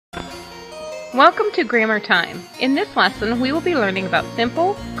Welcome to Grammar Time. In this lesson, we will be learning about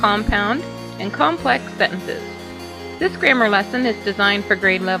simple, compound, and complex sentences. This grammar lesson is designed for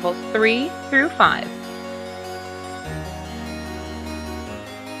grade levels 3 through 5.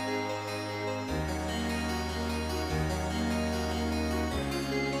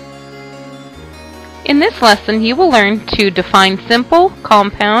 In this lesson, you will learn to define simple,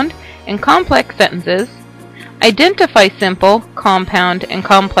 compound, and complex sentences, identify simple, compound, and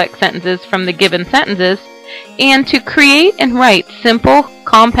complex sentences from the given sentences, and to create and write simple,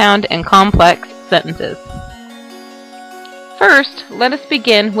 compound, and complex sentences. First, let us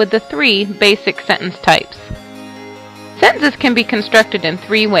begin with the three basic sentence types. Sentences can be constructed in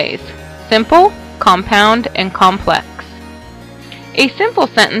three ways: simple, compound, and complex. A simple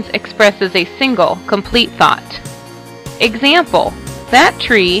sentence expresses a single, complete thought. Example: that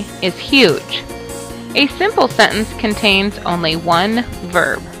tree is huge. A simple sentence contains only one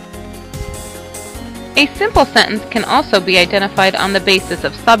verb. A simple sentence can also be identified on the basis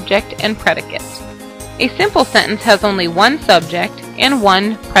of subject and predicate. A simple sentence has only one subject and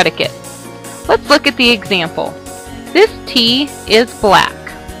one predicate. Let's look at the example. This tea is black.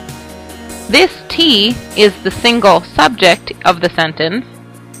 This tea is the single subject of the sentence.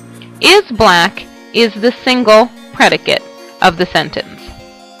 Is black is the single predicate of the sentence.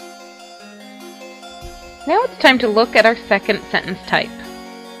 Now it's time to look at our second sentence type.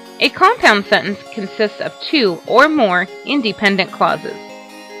 A compound sentence consists of two or more independent clauses.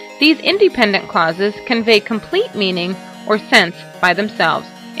 These independent clauses convey complete meaning or sense by themselves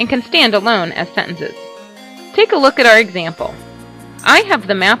and can stand alone as sentences. Take a look at our example. I have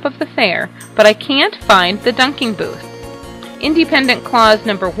the map of the fair, but I can't find the dunking booth. Independent clause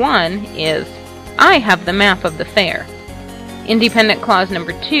number 1 is, I have the map of the fair. Independent clause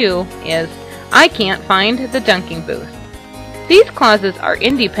number 2 is, I can't find the dunking booth. These clauses are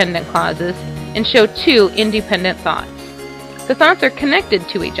independent clauses and show two independent thoughts. The thoughts are connected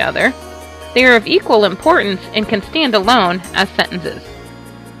to each other. They are of equal importance and can stand alone as sentences.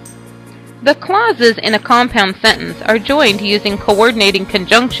 The clauses in a compound sentence are joined using coordinating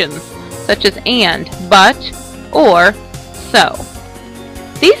conjunctions such as and, but, or, so.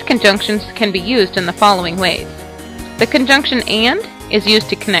 These conjunctions can be used in the following ways. The conjunction and is used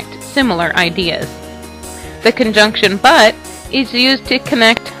to connect similar ideas. The conjunction but is used to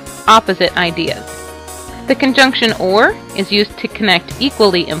connect opposite ideas. The conjunction or is used to connect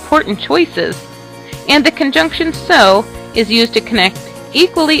equally important choices, and the conjunction so is used to connect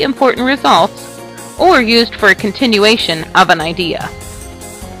equally important results or used for a continuation of an idea.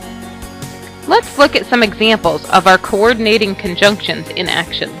 Let's look at some examples of our coordinating conjunctions in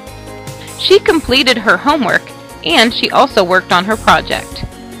action. She completed her homework and she also worked on her project.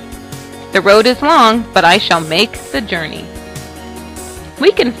 The road is long, but I shall make the journey.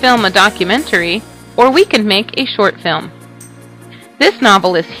 We can film a documentary, or we can make a short film. This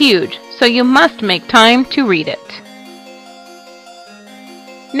novel is huge, so you must make time to read it.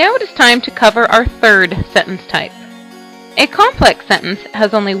 Now it is time to cover our third sentence type. A complex sentence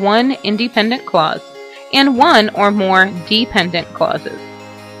has only one independent clause and one or more dependent clauses.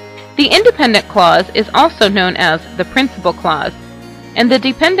 The independent clause is also known as the principal clause, and the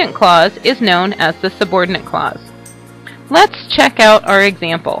dependent clause is known as the subordinate clause. Let's check out our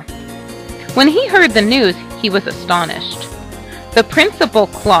example. When he heard the news, he was astonished. The principal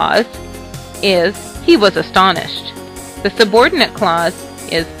clause is he was astonished. The subordinate clause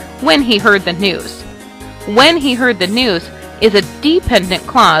is when he heard the news. When he heard the news is a dependent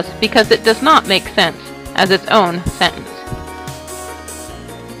clause because it does not make sense as its own sentence.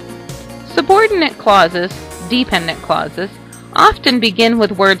 Subordinate clauses, dependent clauses, often begin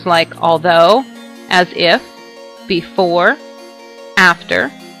with words like although, as if, before,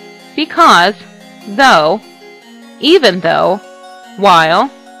 after, because, though, even though, while,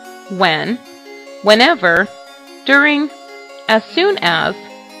 when, whenever, during, as soon as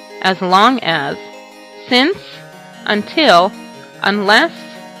long as, since, until, unless,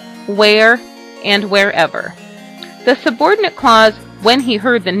 where, and wherever. The subordinate clause when he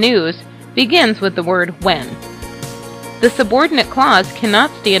heard the news begins with the word when. The subordinate clause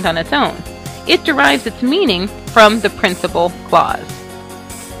cannot stand on its own. It derives its meaning from the principal clause.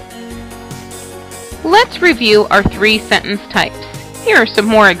 Let's review our three sentence types. Here are some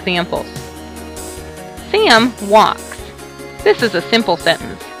more examples. Sam walks. This is a simple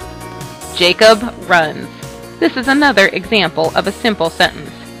sentence. Jacob runs. This is another example of a simple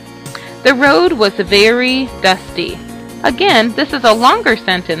sentence. The road was very dusty. Again, this is a longer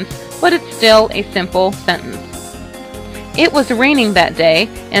sentence, but it's still a simple sentence. It was raining that day,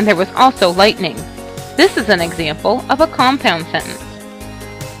 and there was also lightning. This is an example of a compound sentence.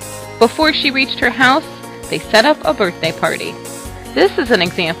 Before she reached her house, they set up a birthday party. This is an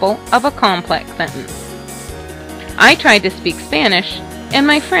example of a complex sentence. I tried to speak Spanish, and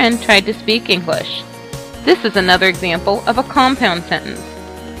my friend tried to speak English. This is another example of a compound sentence.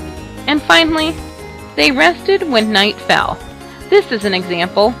 And finally, they rested when night fell. This is an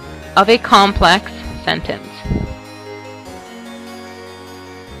example of a complex sentence.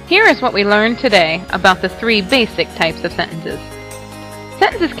 Here is what we learned today about the three basic types of sentences.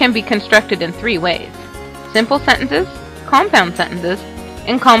 Sentences can be constructed in three ways: simple sentences, compound sentences,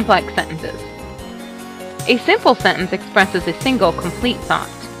 and complex sentences. A simple sentence expresses a single complete thought.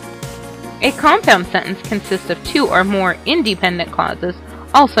 A compound sentence consists of two or more independent clauses,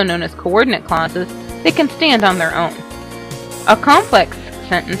 also known as coordinate clauses, that can stand on their own. A complex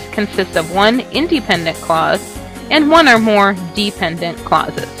sentence consists of one independent clause and one or more dependent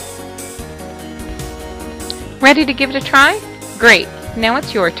clauses. Ready to give it a try? Great! Now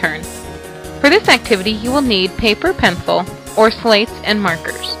it's your turn. For this activity, you will need paper, pencil, or slates and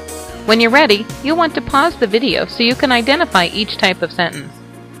markers. When you're ready, you'll want to pause the video so you can identify each type of sentence.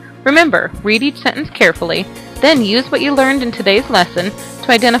 Remember, read each sentence carefully, then use what you learned in today's lesson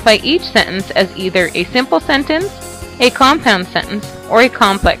to identify each sentence as either a simple sentence, a compound sentence, or a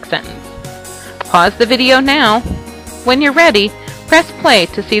complex sentence. Pause the video now. When you're ready, press play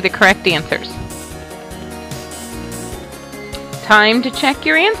to see the correct answers. Time to check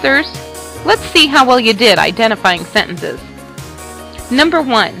your answers. Let's see how well you did identifying sentences. Number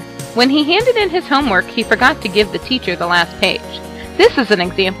 1. When he handed in his homework, he forgot to give the teacher the last page. This is an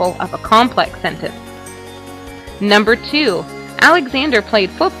example of a complex sentence. Number 2. Alexander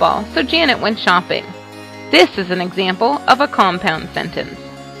played football, so Janet went shopping. This is an example of a compound sentence.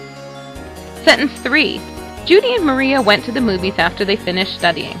 Sentence 3. Judy and Maria went to the movies after they finished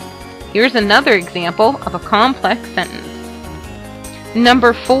studying. Here's another example of a complex sentence.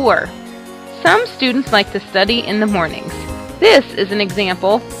 Number 4. Some students like to study in the mornings. This is an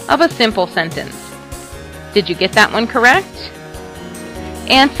example of a simple sentence. Did you get that one correct?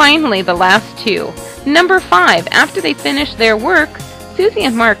 And finally, the last two. Number 5. After they finished their work, Susie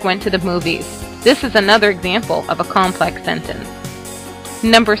and Mark went to the movies. This is another example of a complex sentence.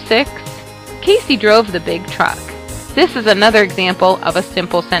 Number 6. Casey drove the big truck. This is another example of a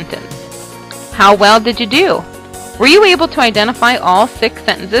simple sentence. How well did you do? Were you able to identify all 6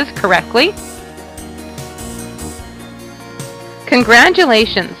 sentences correctly?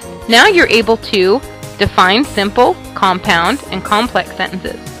 Congratulations! Now you're able to define simple, compound, and complex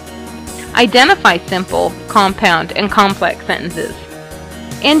sentences. Identify simple, compound, and complex sentences.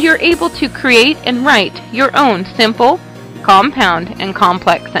 And you're able to create and write your own simple, compound, and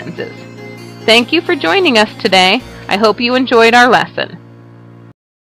complex sentences. Thank you for joining us today. I hope you enjoyed our lesson.